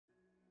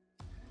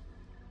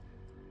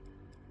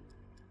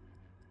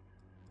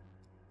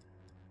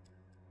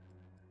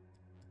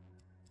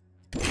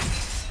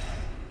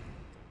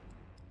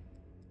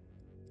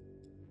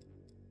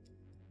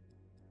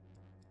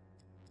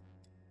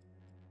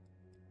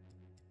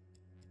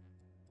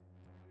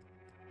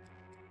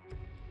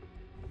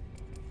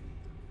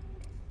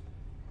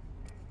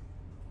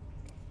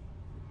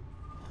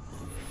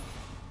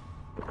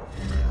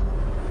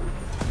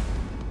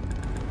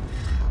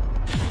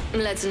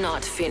Let's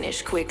not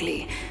finish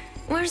quickly.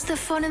 Where's the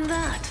fun in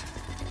that?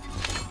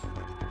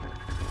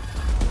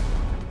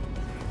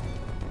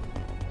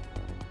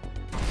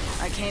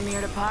 I came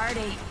here to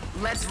party.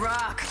 Let's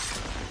rock.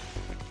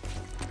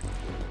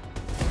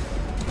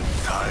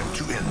 Time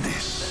to end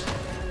this.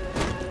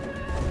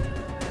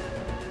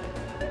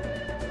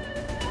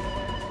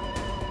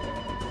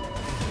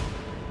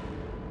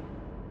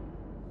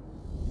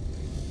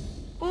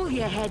 All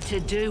you had to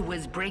do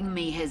was bring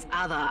me his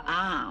other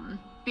arm.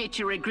 Bet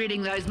you're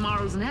regretting those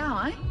morals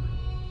now, eh?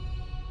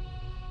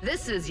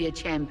 This is your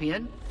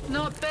champion.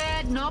 Not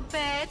bad, not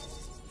bad.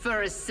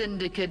 For a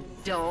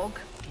syndicate dog.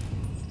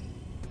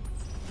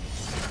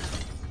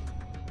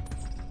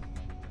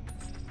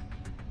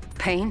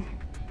 Pain?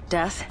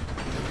 Death?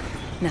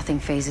 Nothing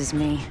phases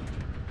me.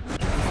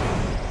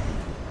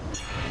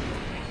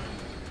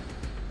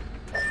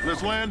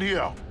 Let's land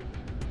here.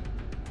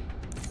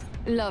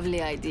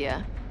 Lovely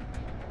idea.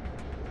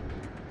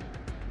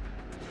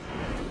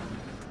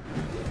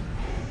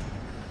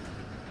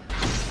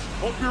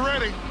 Hope you're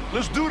ready.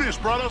 Let's do this,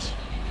 brothers.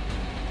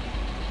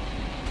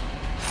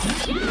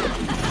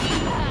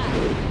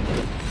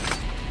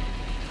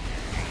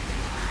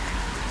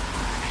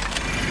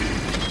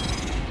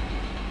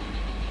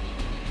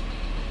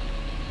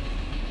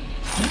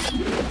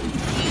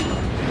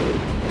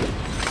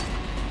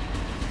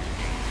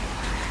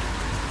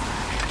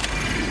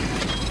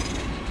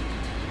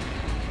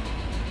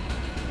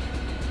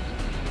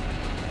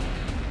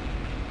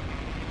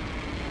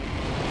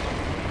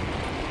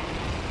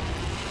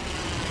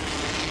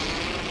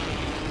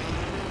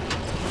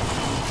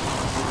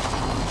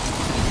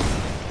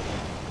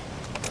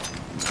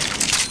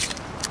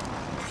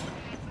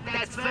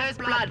 That's first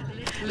blood.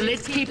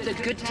 Let's keep the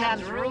good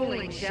times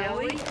rolling, shall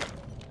we?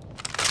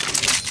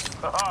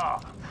 Haha,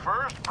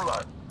 first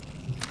blood.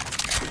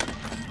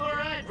 All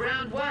right,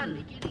 round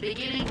one.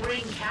 Beginning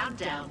ring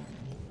countdown.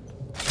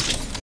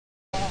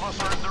 All of us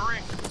are in the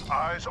ring.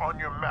 Eyes on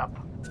your map.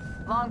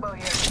 Longbow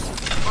here.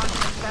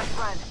 Bunch's best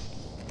friend.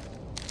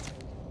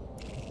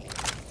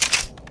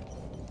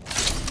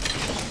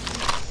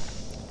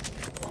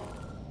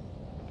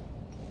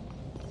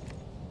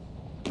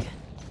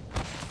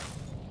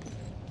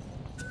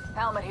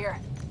 Helmet here.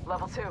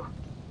 Level 2.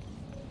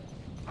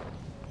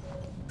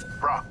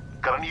 Bruh,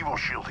 got an Evo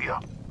shield here.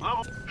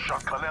 Level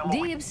shotgun ammo.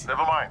 Dibs.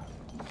 Never mind.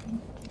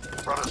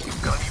 Brothers,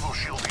 got an Evo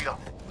shield here.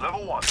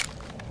 Level 1.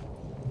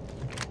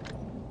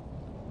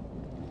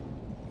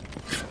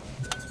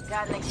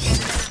 Got an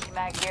extended energy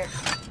mag here.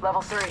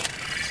 Level 3.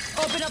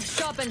 Open up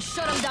shop and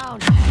shut them down.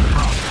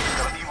 Bruh,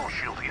 got an Evo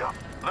shield here.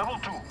 Level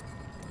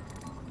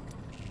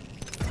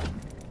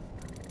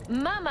 2.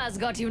 Mama's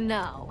got you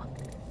now.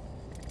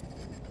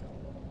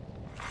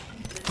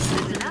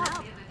 Listen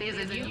up. There's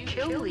a new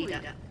kill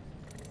leader.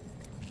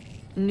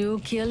 New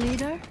kill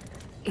leader?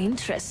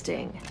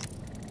 Interesting.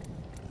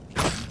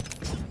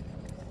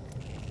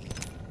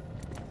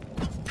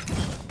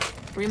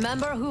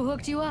 Remember who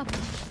hooked you up?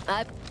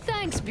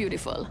 Thanks,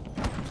 beautiful.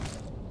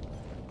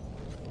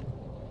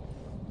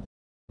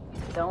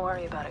 Don't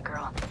worry about it,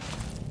 girl.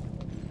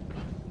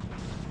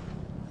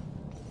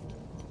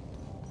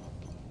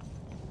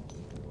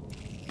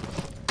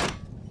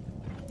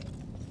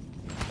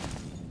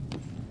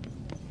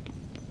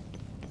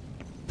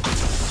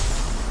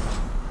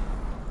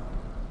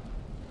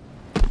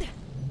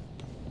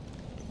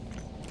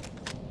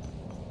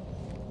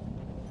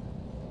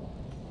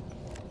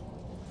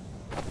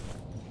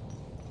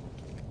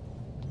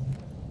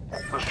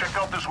 Let's check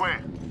out this way.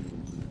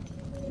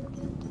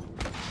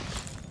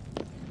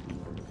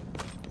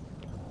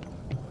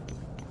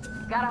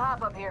 Gotta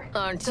hop up here.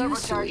 Aren't you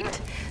Turbocharger. sweet?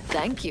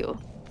 Thank you.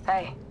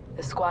 Hey,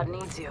 the squad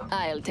needs you.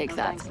 I'll take No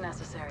that. thanks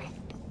necessary.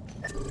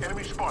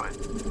 Enemy spotted.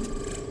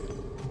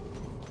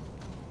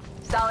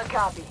 Solid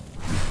copy.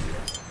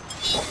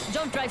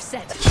 Jump drive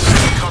set.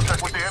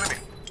 Contact with the enemy.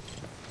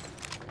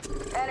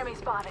 Enemy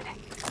spotted.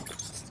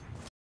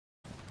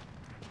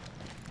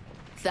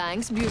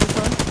 Thanks,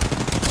 beautiful.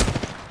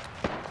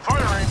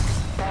 Firing.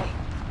 Hey,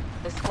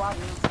 the squad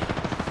needs you.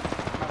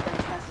 No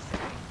thanks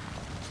necessary.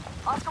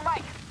 Oscar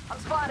Mike, I'm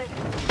spotted.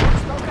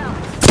 Smoke out.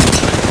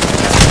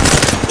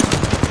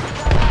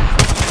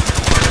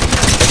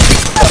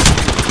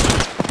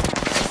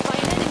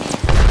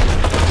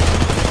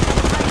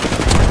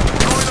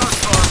 Going on,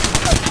 son.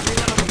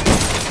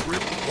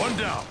 One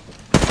down.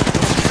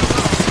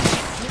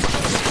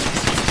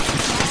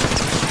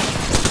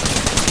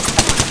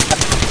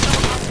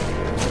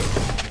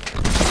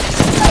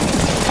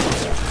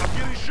 I'm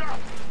getting shot.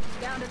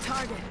 Down to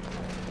target.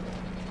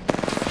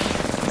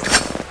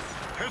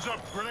 Heads up,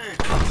 grenade.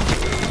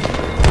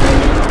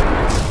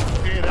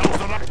 Yeah, that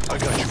was enough. I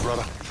got you,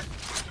 brother.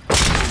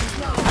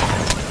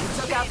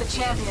 Took out the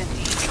champion.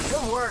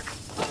 Good work.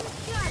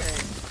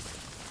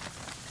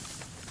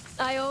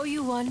 I owe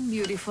you one,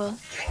 beautiful.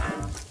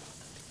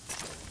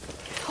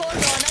 Hold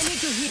on, I need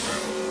to hit.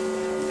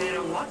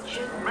 Better watch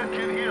it.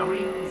 Medkit here.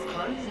 Ring's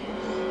closing.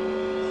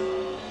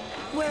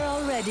 We're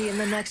already in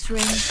the next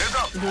ring. Heads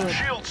up. Good.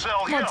 Shield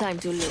cell here. No time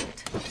to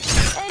loot.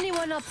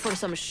 Anyone up for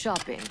some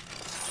shopping?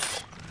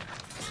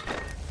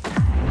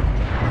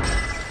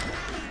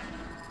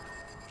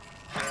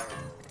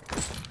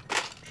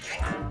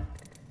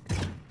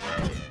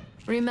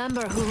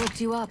 Remember who hooked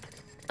you up.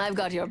 I've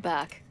got your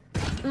back.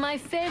 My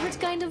favorite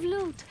kind of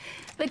loot.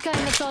 The kind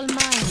that's all mine.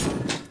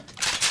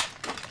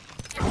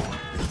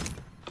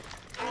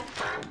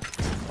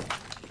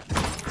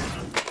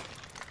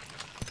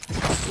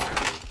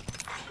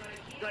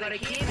 Got a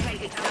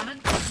caretaker coming.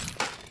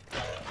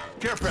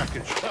 Care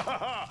package.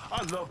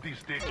 I love these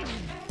things.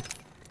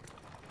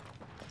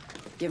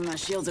 Give my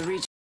shields a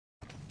reach.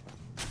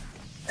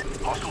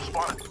 Hostile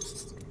spotted.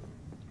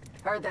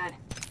 Heard that.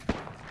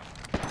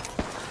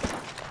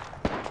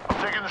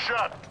 I'm taking the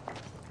shot.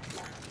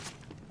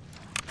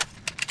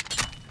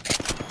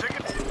 Take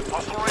it.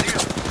 Hostile right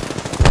here.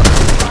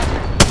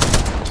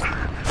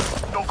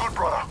 No good,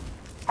 brother.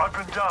 I've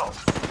been down.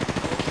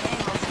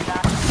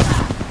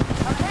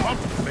 Up,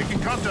 making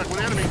contact with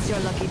enemy. It's your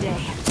lucky day.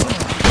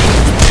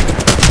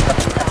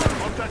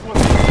 Contact with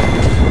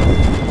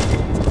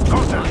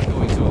Contact. I'm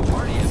going to a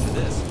party after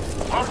this.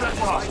 Contact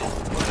with hostile.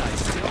 But I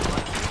still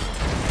like...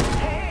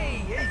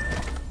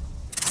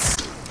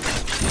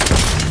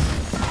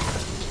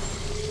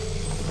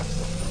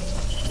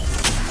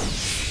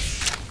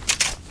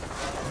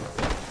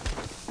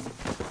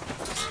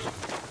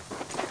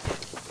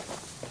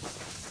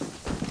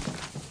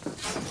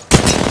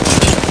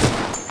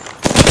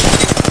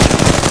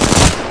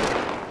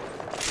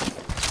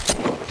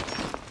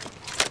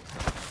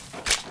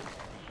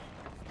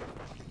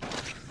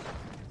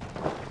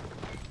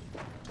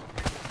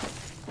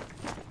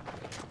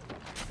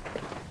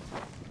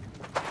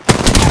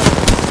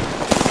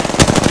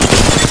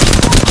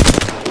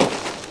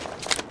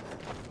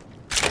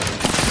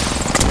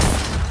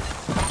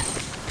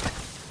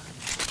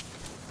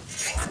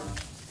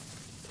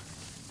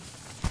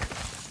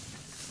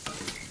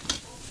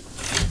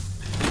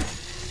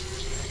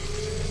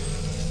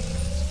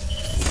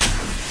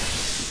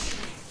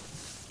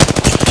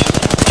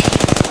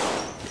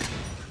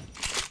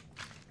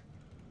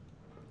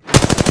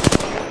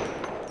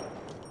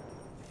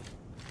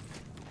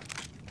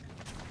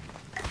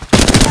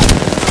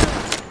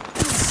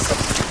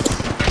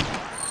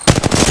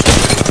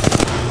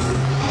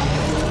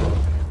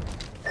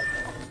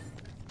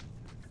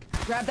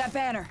 Grab that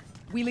banner.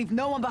 We leave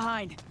no one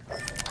behind.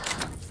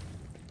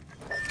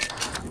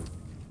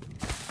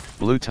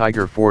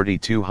 Bluetiger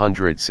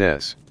 4200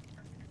 says.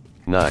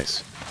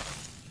 Nice.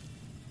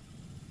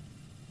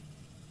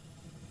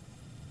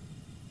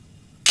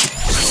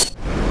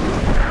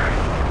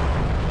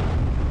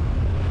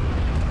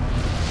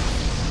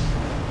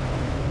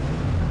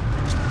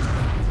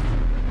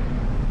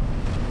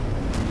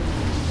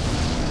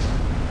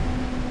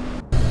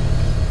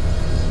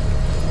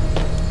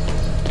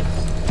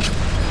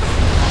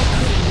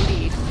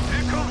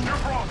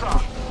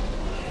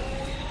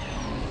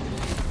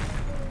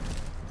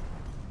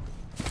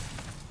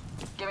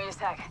 Give me a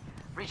sec.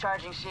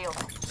 Recharging shield.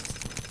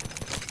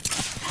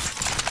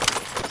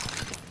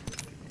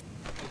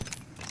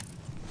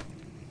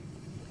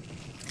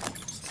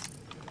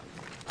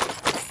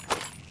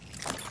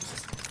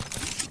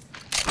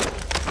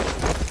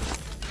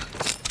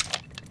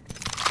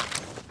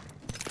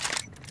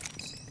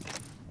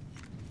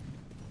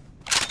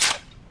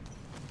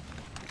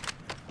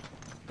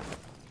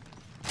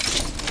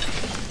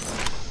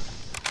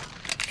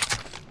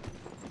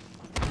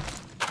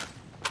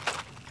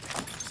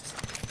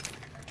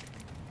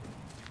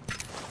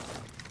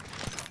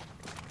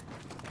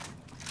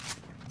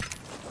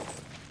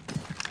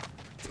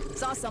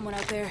 Saw someone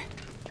out there.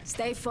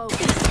 Stay focused.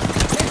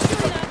 They're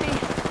shooting at me.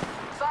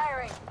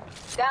 Firing.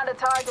 Down to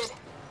target.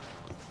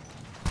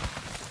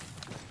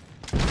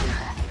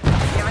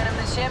 Giving him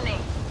the chimney.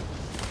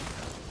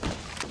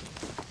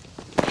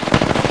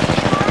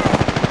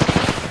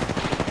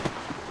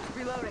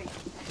 Reloading.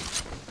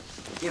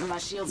 Giving my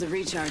shields a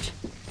recharge.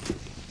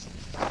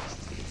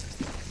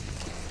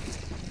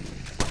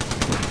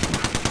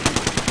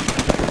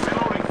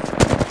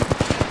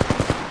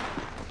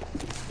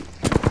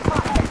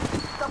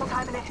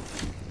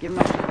 Give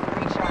my shield a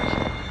recharge.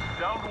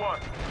 Down one.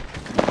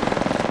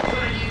 What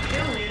are you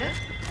doing, Ela?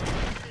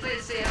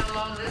 Let's see how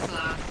long this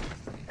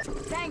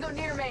lasts. Tango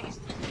near me.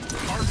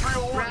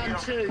 R301 Round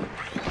here. 2.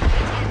 Let's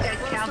get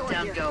that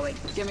countdown here. going.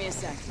 Give me a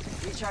sec.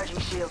 Recharging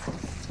shield.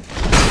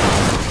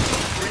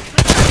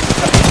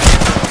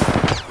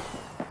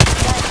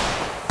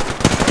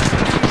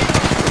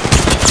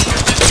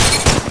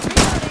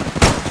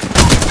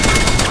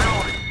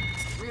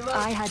 Reloading.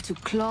 I had to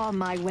claw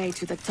my way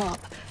to the top.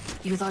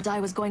 You thought I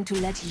was going to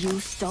let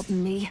you stop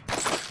me?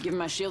 Give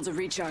my shields a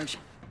recharge.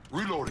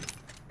 Reloading.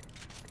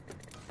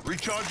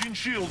 Recharging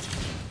shields.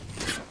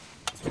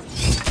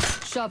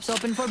 Shop's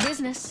open for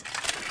business.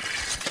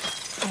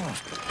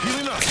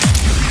 Healing up. Give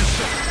me a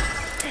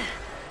sec.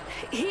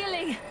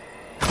 Healing!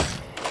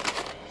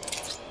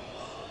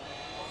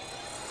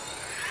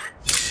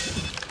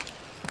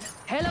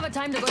 Hell of a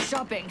time to go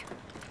shopping.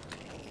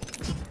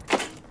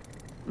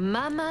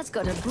 Mama's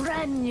got a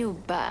brand new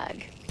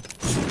bag.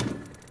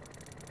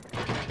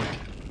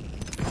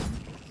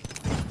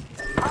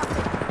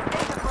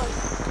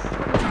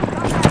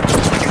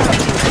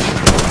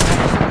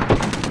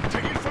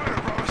 Taking fire,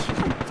 brothers.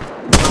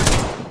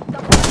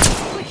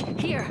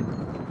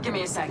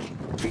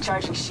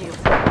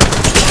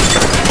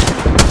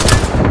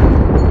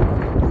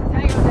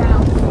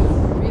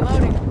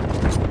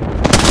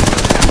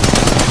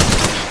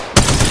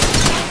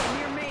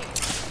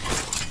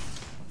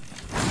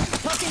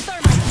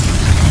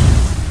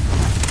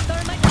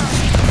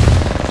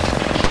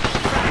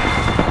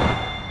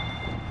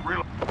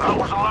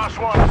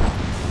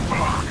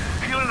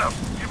 Healing up.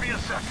 Give me a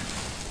sec.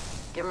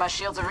 Give my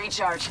shields a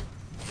recharge.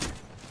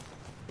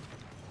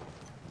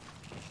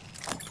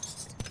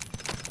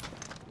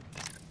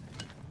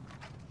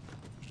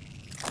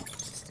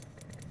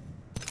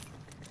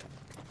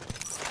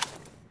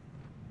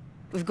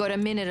 We've got a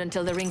minute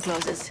until the ring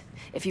closes.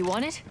 If you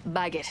want it,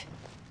 bag it.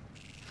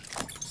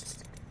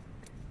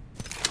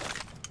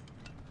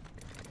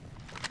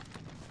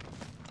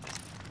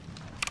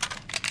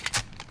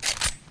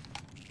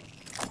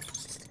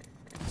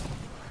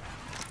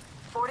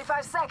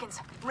 Seconds.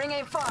 Ring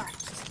ain't far.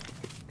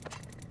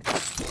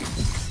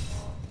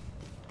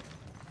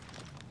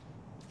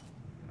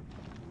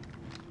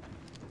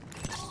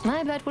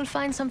 I bet we'll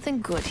find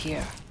something good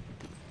here.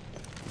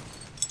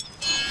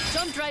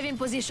 Jump drive in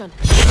position.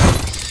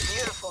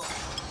 Beautiful.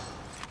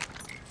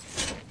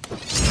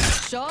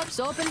 Shops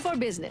open for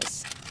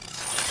business.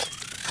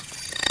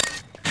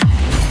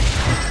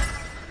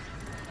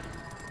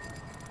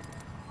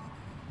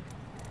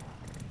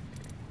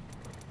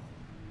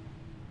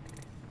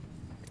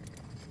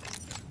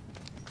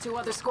 Two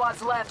other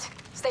squads left.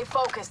 Stay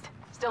focused.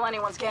 Still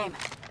anyone's game.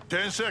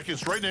 10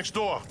 seconds, right next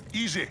door.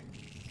 Easy.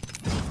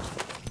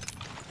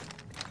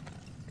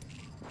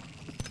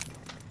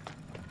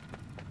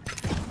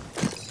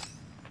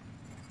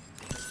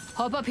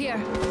 Hop up here.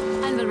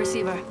 Anvil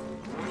receiver.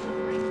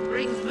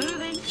 Ring's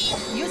moving.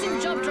 Using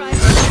jump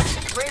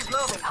drive. Ring's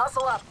moving.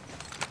 Hustle up.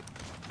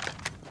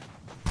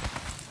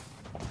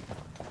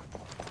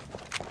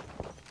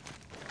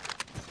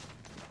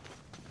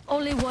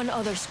 Only one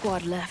other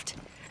squad left.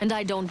 And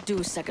I don't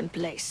do second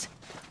place.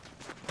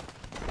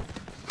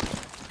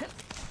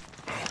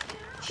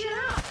 Shut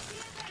up!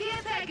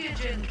 Care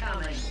package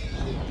incoming.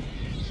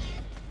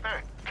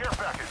 Hey, care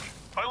package.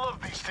 I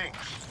love these things.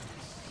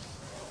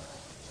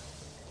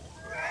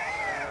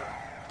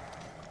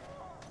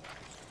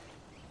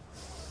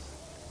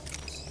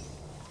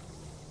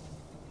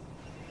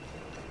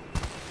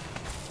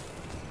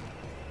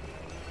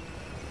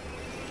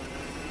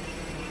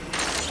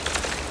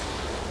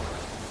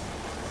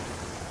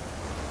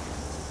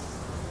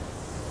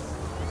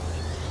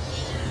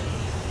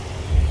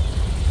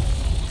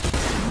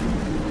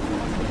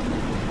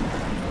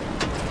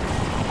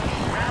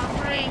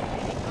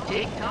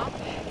 TikTok,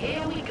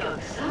 here we go,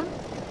 son.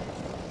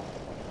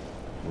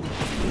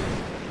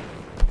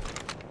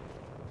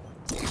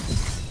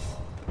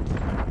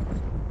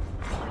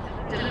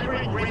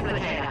 Delivering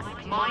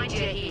replicator. Mind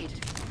your head.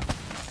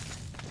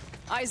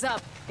 Eyes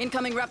up.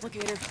 Incoming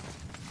replicator.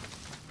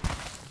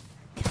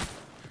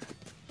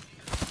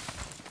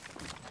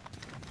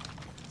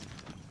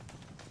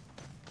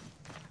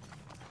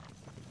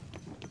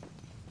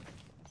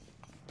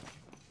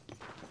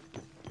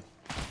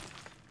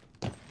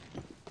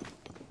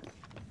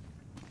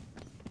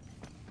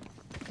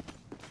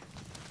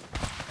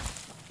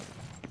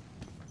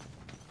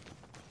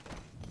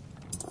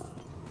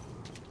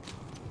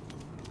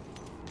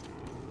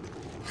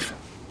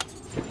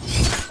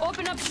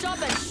 Open up shop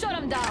and shut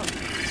them down.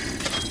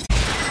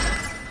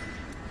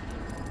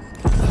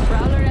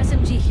 Prowler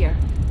SMG here.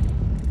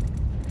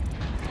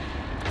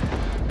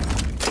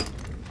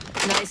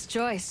 Nice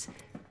choice.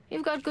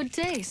 You've got good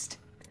taste.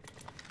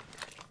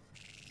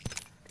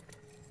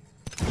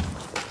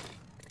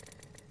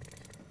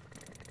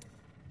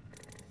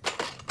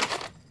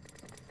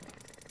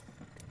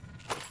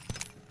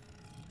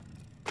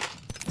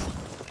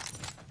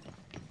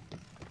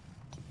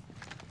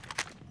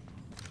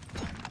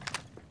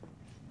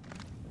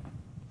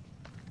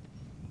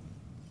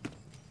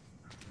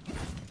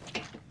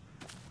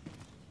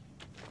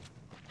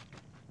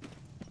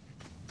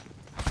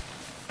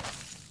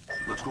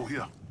 Let's go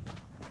here.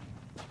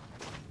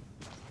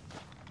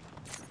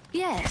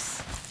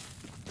 Yes.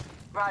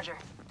 Roger.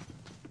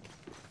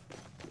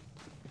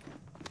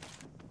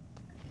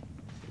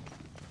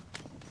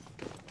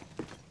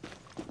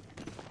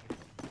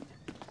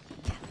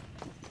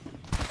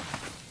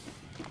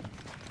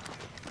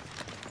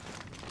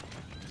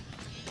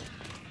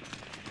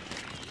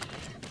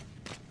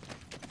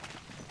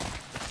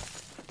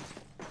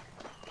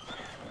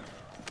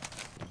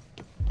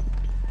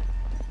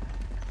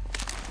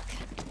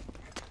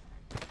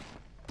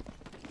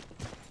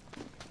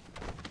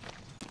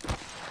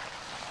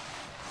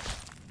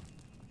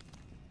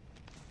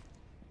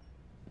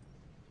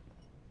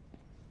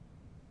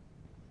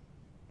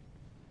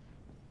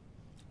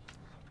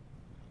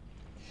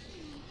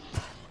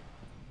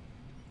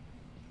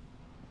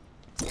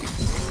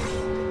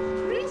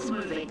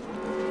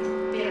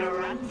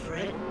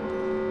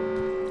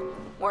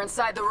 We're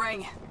inside the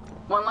ring.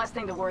 One less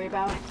thing to worry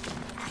about.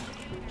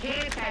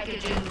 Care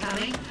package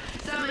incoming.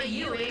 Some of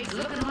you eggs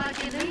looking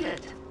like you need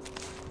it.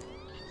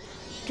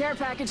 Care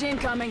package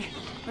incoming.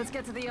 Let's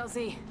get to the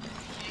LZ.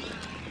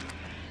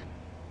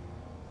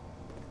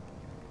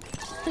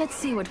 Let's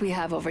see what we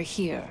have over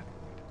here.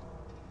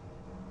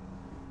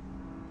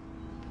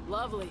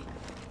 Lovely.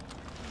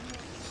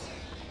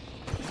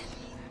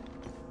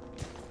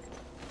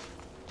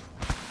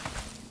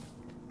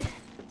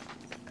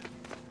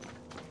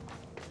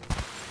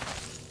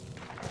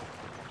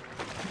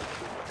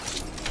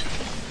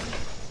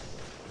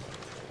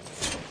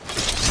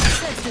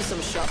 Let's do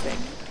some shopping.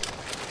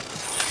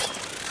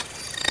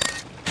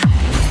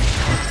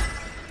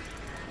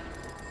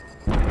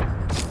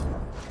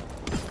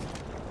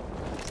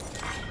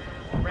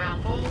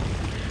 Round 4.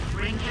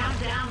 Ring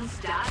countdown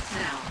starts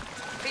now.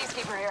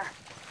 Peacekeeper here.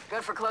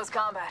 Good for close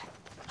combat.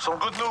 Some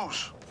good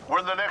news. We're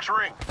in the next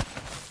ring.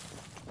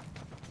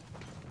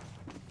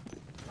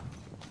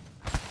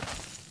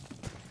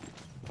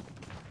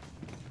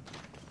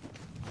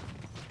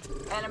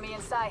 Enemy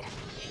in sight.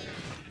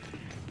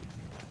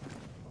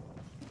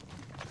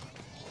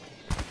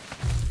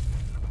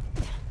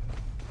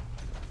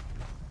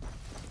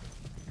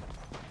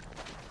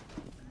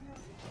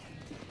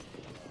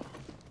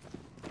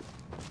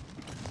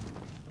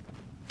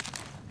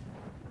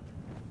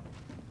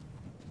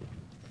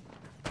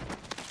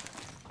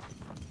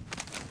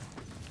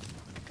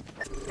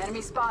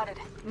 Enemy spotted.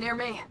 Near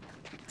me.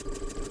 Rolling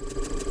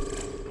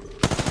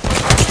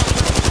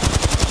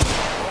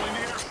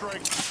the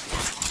airstrike.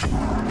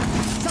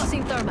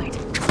 Tossing thermite.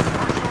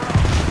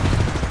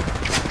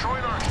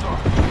 Join our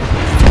stuff.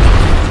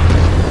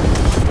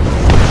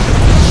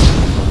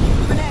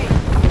 Grenade.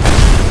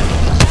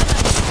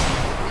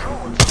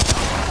 Showing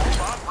some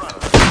top runner.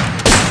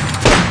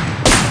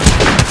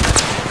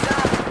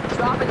 Stop.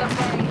 Drop in the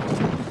plane.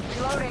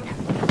 Reloading.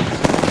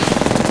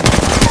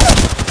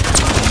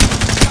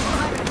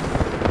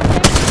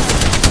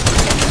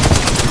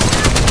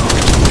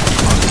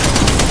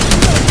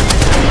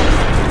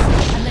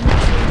 And the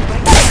next one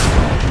right there.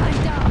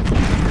 I'm down.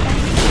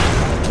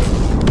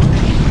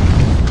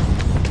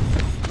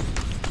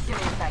 Give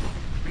me a second.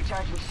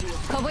 Recharging shield.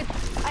 Covered.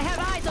 I have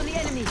eyes on the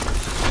enemy.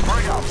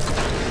 Bring out.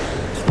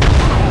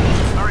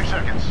 30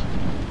 seconds.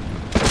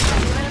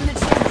 Give him the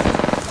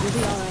chance. You'll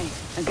be alright.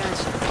 I got you.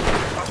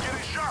 I'm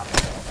getting shot.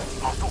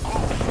 Hostile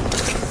close.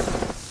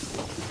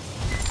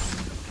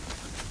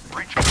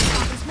 Reach.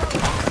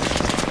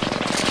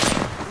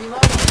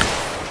 Reloading.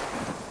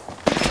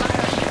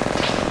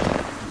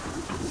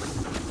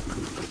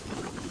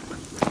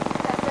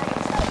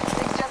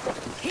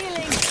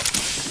 Healing.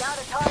 Down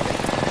a target.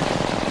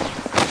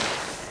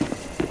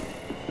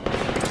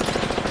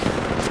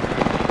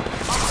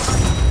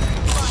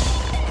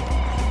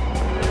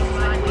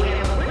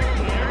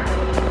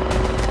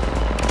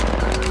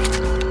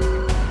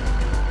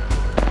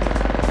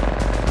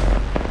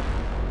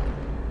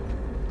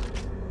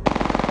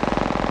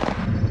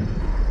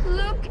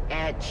 Look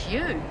at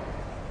you.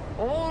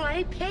 All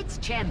Apex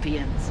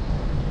champions.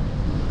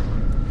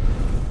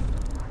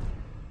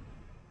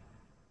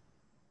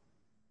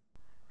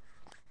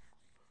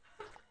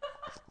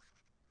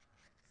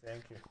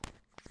 Thank you.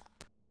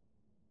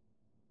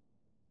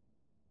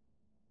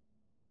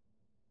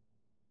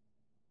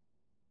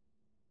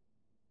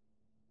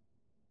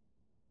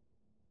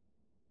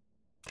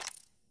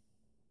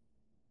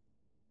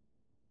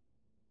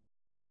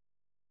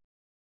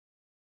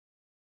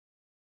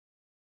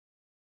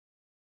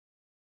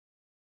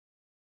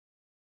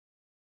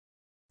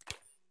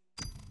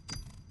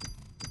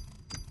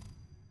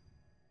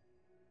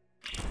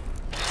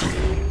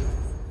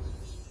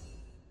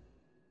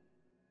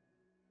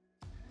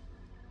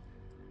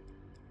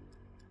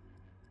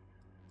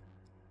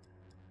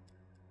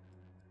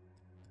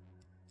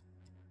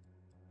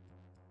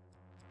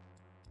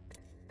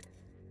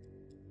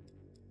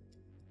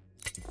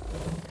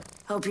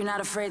 Hope you're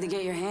not afraid to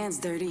get your hands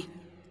dirty.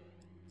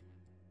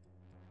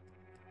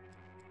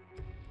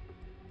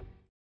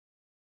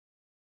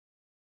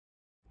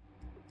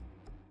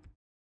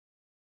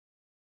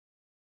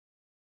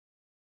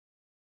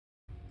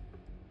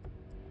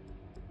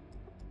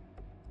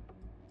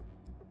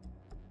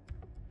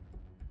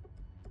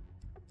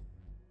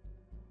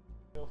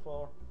 Thank you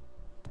for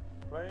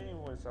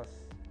playing with us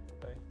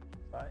today.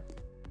 Bye.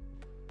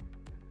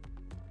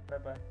 Bye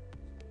bye.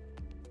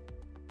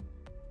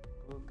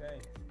 Good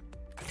game.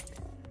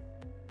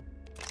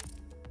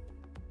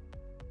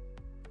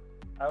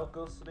 I'll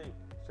go sleep.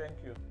 Thank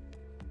you.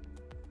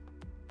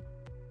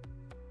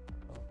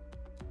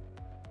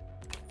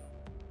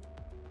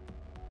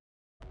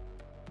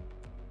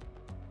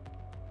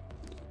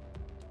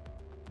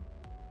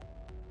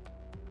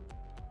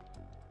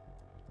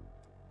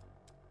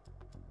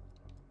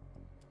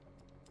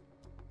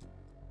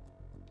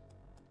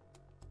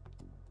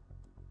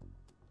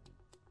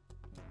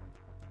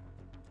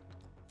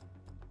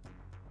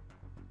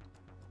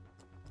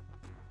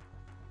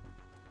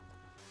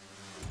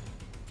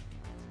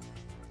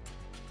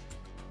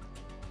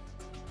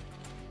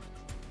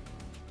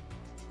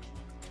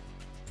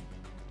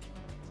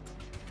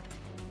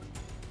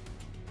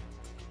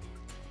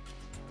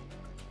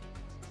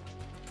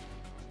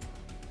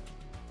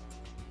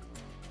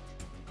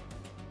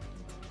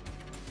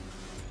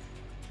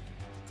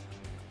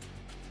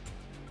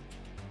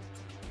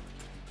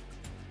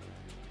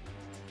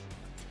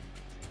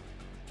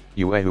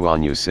 Uehu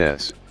Anyu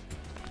says.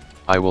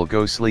 I will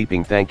go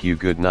sleeping, thank you,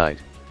 good night.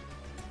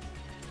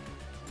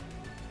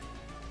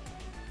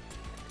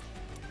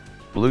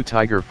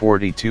 Bluetiger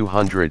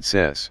 4200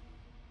 says.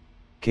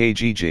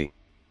 KGG.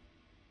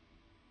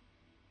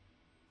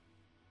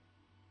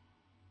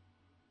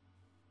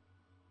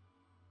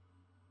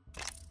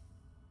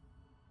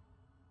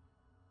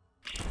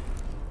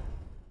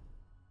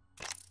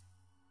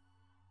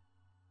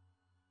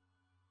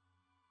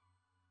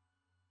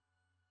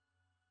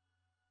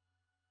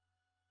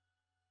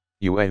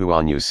 Uehu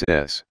on you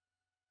sis.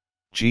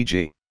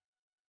 GG.